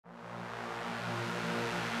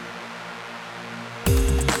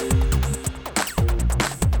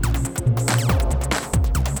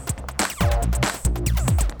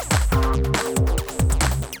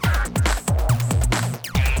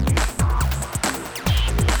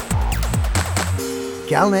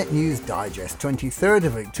Galnet News Digest, 23rd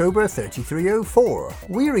of October 3304.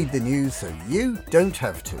 We read the news so you don't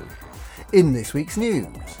have to. In this week's news,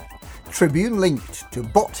 Tribune linked to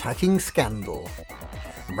bot hacking scandal.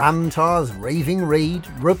 Ramtar's raving raid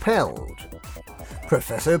repelled.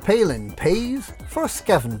 Professor Palin pays for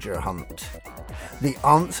scavenger hunt. The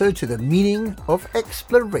answer to the meaning of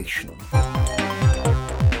exploration.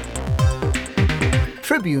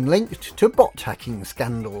 Tribune linked to bot hacking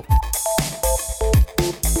scandal.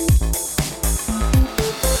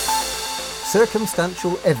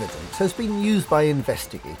 Circumstantial evidence has been used by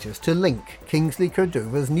investigators to link Kingsley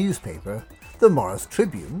Cordova's newspaper, the Mars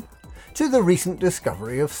Tribune, to the recent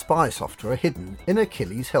discovery of spy software hidden in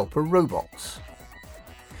Achilles helper robots.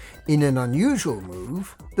 In an unusual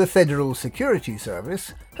move, the Federal Security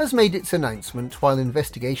Service has made its announcement while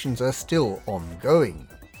investigations are still ongoing.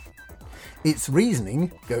 Its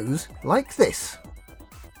reasoning goes like this.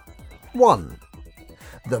 1.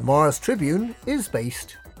 The Mars Tribune is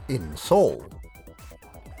based in Seoul.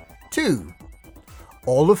 2.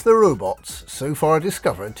 All of the robots so far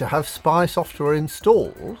discovered to have spy software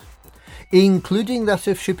installed, including that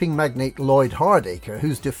of shipping magnate Lloyd Hardacre,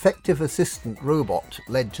 whose defective assistant robot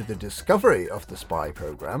led to the discovery of the spy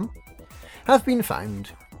program, have been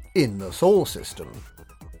found in the Seoul system.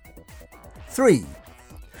 3.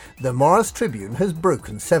 The Mars Tribune has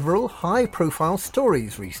broken several high-profile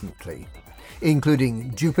stories recently,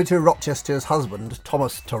 including Jupiter Rochester's husband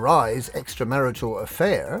Thomas Tarai's extramarital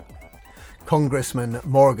affair, Congressman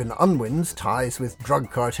Morgan Unwin's ties with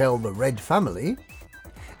drug cartel The Red Family,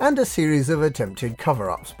 and a series of attempted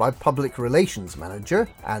cover-ups by Public Relations Manager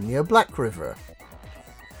Anya Blackriver.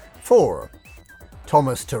 4.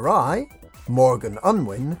 Thomas Tarai, Morgan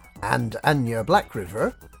Unwin, and Anya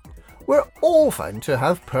Blackriver were all found to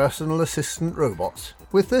have personal assistant robots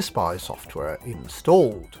with the spy software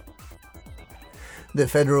installed. The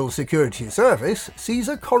Federal Security Service sees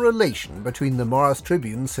a correlation between the Mars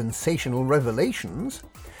Tribune's sensational revelations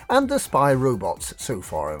and the spy robots so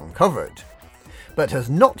far uncovered, but has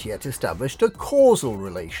not yet established a causal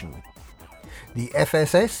relation. The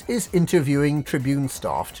FSS is interviewing Tribune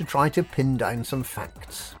staff to try to pin down some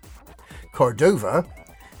facts. Cordova,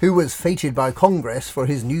 who was feted by Congress for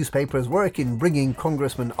his newspaper's work in bringing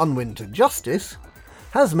Congressman Unwin to justice,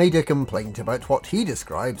 has made a complaint about what he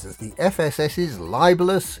describes as the FSS's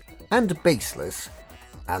libelous and baseless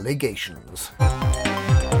allegations.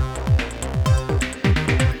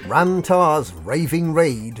 Ramtar's raving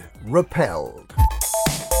raid repelled.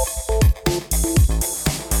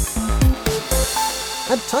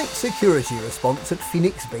 A tight security response at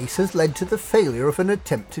Phoenix Base has led to the failure of an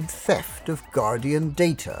attempted theft of Guardian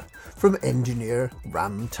data from engineer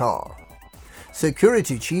Ramtar.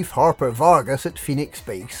 Security Chief Harper Vargas at Phoenix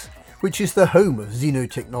Base, which is the home of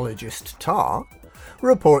xenotechnologist Tar,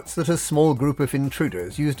 reports that a small group of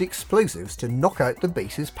intruders used explosives to knock out the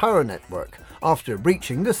base's power network after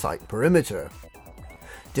breaching the site perimeter.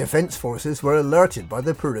 Defense forces were alerted by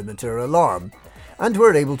the perimeter alarm and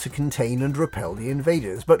were able to contain and repel the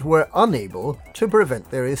invaders, but were unable to prevent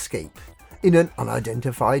their escape in an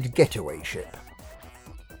unidentified getaway ship.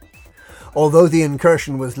 Although the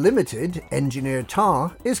incursion was limited, Engineer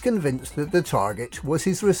Tar is convinced that the target was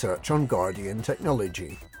his research on Guardian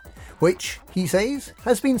technology, which, he says,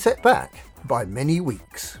 has been set back by many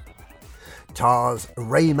weeks. Tar's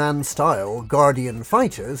Rayman-style Guardian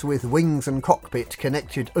fighters with wings and cockpit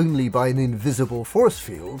connected only by an invisible force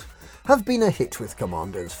field have been a hit with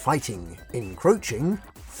commanders fighting encroaching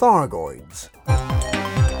Thargoids.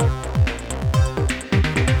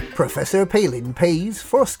 Professor Palin pays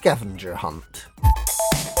for scavenger hunt.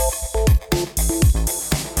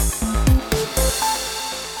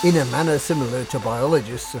 In a manner similar to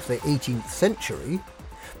biologists of the 18th century,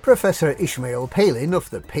 Professor Ishmael Palin of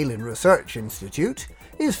the Palin Research Institute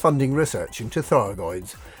is funding research into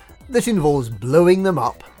Thargoids that involves blowing them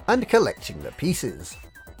up and collecting the pieces.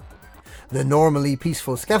 The normally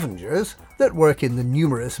peaceful scavengers that work in the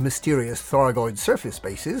numerous mysterious Thargoid surface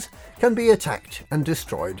bases can be attacked and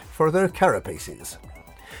destroyed for their carapaces,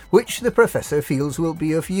 which the professor feels will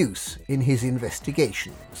be of use in his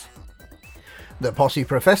investigations. The Posse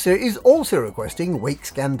Professor is also requesting wake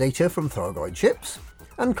scan data from Thargoid ships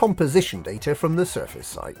and composition data from the surface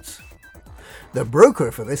sites. The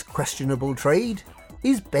broker for this questionable trade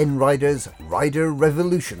is Ben Ryder's Ryder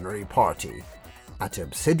Revolutionary Party at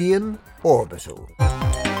Obsidian Orbital.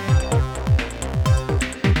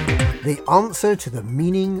 The answer to the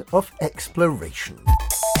meaning of exploration.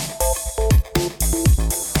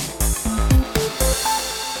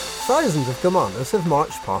 Thousands of commanders have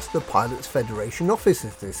marched past the Pilots Federation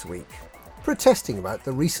offices this week, protesting about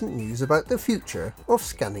the recent news about the future of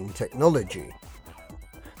scanning technology.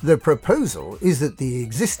 The proposal is that the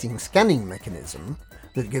existing scanning mechanism,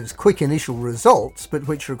 that gives quick initial results but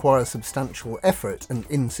which requires substantial effort and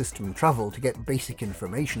in-system travel to get basic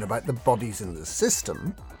information about the bodies in the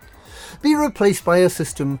system, be replaced by a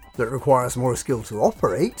system that requires more skill to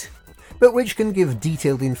operate, but which can give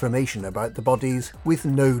detailed information about the bodies with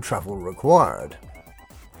no travel required.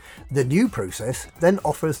 The new process then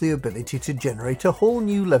offers the ability to generate a whole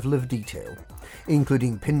new level of detail,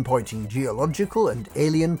 including pinpointing geological and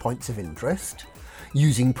alien points of interest,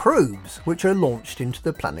 using probes which are launched into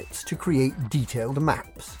the planets to create detailed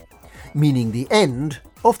maps, meaning the end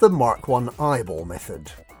of the Mark I eyeball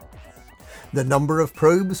method. The number of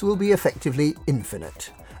probes will be effectively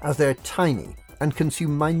infinite, as they're tiny and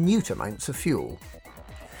consume minute amounts of fuel.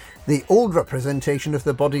 The old representation of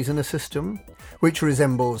the bodies in a system, which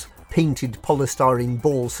resembles painted polystyrene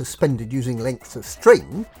balls suspended using lengths of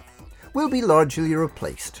string, will be largely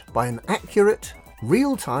replaced by an accurate,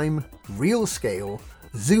 real-time, real-scale,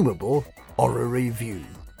 zoomable orrery view.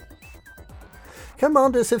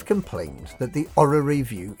 Commanders have complained that the orrery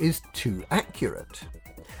view is too accurate,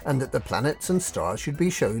 and that the planets and stars should be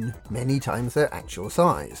shown many times their actual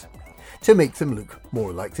size, to make them look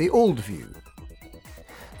more like the old view.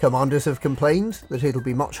 Commanders have complained that it'll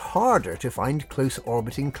be much harder to find close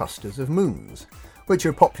orbiting clusters of moons, which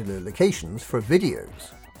are popular locations for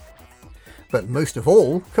videos. But most of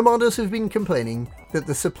all, commanders have been complaining that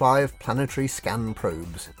the supply of planetary scan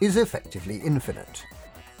probes is effectively infinite.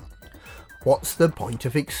 What's the point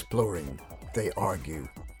of exploring, they argue,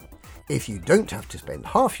 if you don't have to spend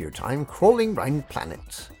half your time crawling round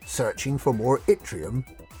planets, searching for more yttrium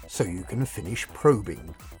so you can finish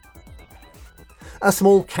probing? A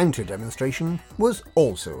small counter-demonstration was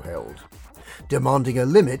also held, demanding a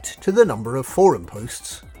limit to the number of forum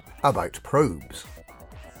posts about probes.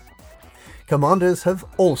 Commanders have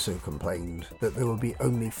also complained that there will be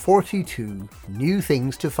only 42 new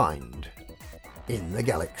things to find in the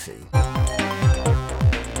galaxy.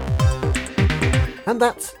 And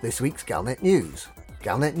that's this week's Galnet News.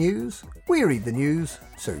 Galnet News, we read the news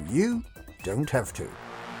so you don't have to.